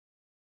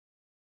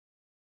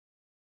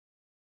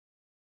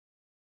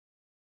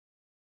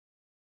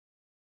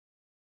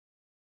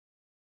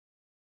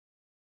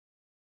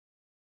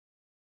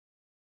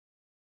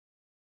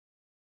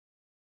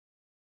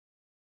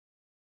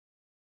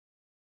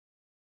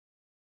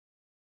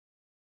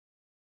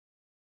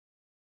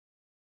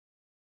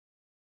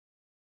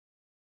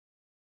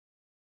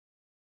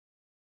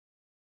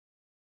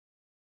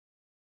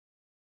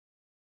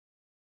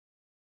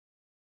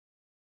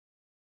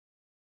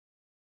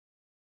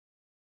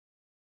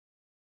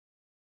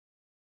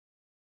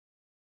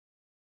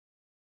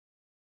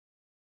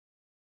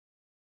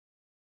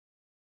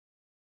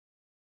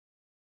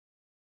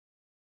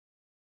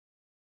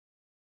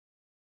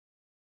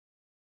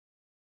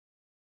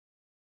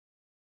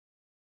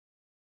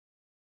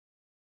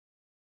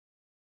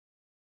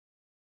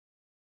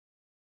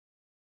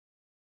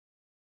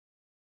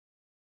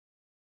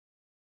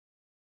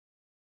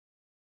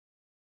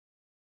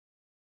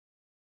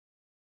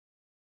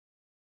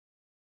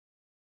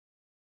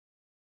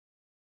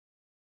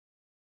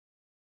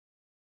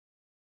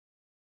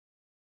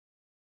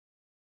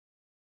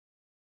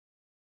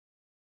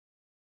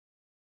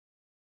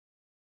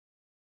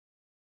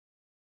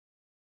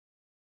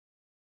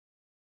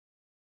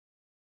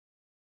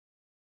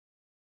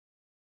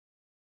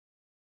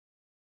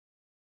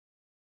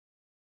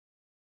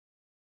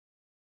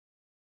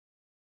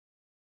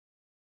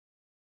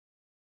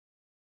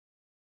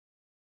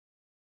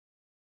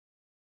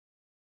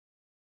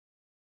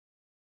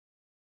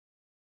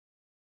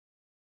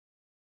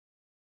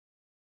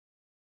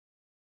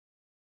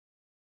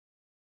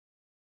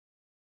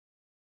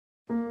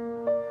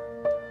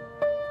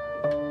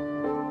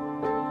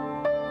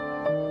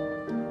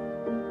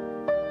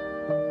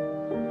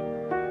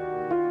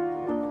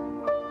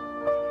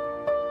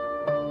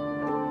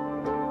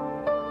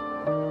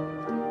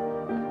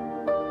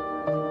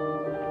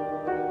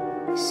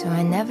So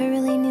I never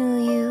really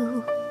knew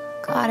you.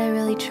 God, I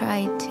really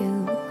tried to.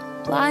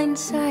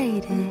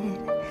 Blindsided,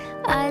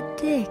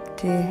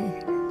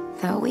 addicted.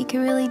 Thought we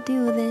could really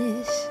do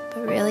this,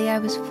 but really I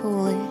was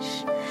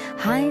foolish.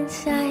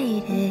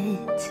 Hindsight,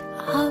 it's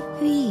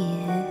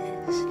obvious.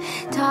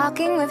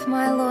 Talking with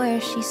my lawyer,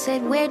 she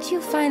said, where'd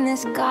you find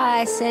this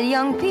guy? I said,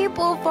 young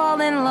people fall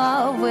in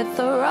love with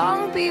the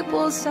wrong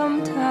people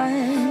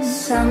sometimes.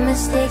 Some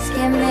mistakes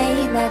get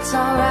made, that's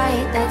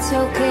alright, that's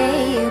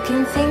okay. You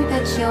can think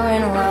that you're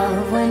in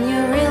love when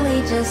you're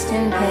really just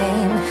in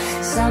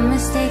pain. Some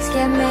mistakes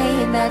get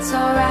made, that's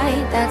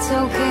alright, that's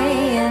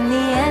okay. In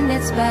the end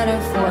it's better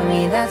for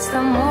me, that's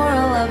the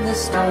moral of the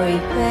story,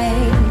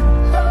 babe.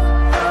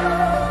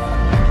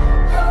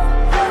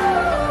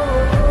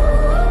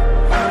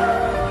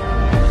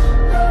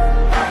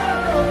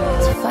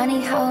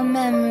 Funny how a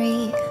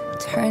memory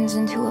turns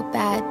into a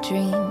bad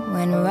dream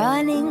when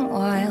running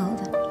wild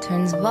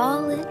turns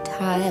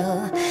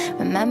volatile.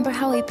 Remember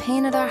how we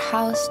painted our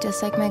house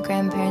just like my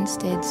grandparents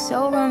did?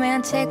 So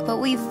romantic, but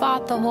we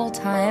fought the whole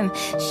time.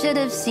 Should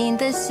have seen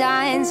the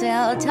signs.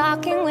 Well,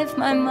 talking with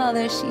my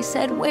mother, she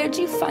said, where'd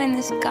you find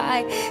this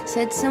guy?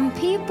 Said, some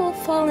people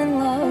fall in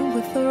love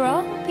with the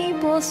wrong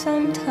people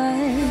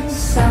sometimes.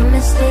 Some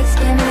mistakes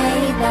get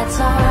made, that's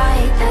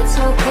alright, that's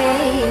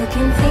okay. You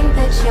can think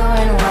that you're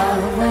in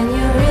love when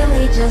you're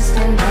really just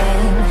in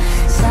pain.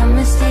 Some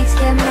mistakes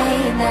get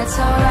made, that's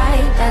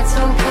alright, that's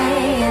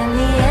okay. In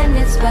the end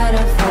it's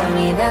better for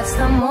me, that's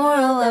the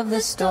moral of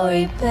the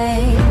story,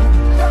 babe.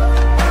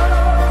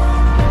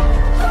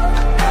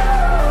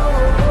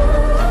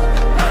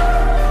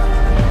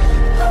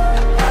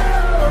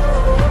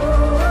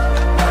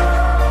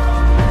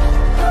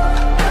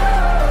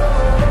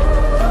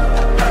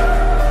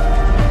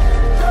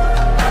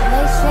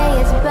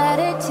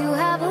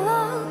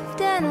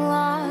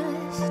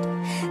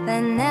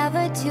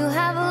 Never to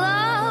have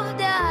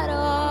loved at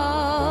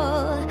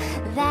all.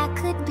 That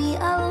could be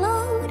a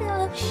load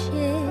of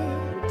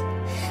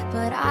shit,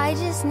 but I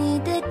just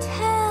need to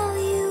tell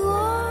you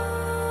all.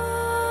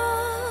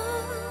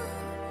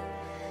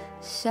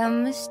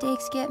 Some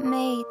mistakes get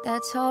made,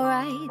 that's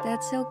alright,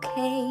 that's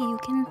okay. You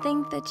can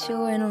think that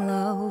you're in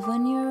love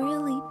when you're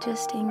really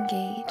just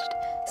engaged.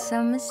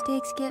 Some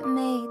mistakes get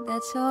made,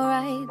 that's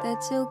alright,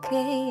 that's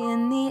okay.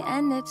 In the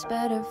end it's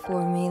better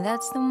for me,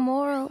 that's the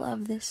moral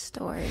of this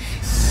story.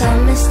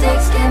 Some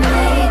mistakes get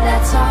made,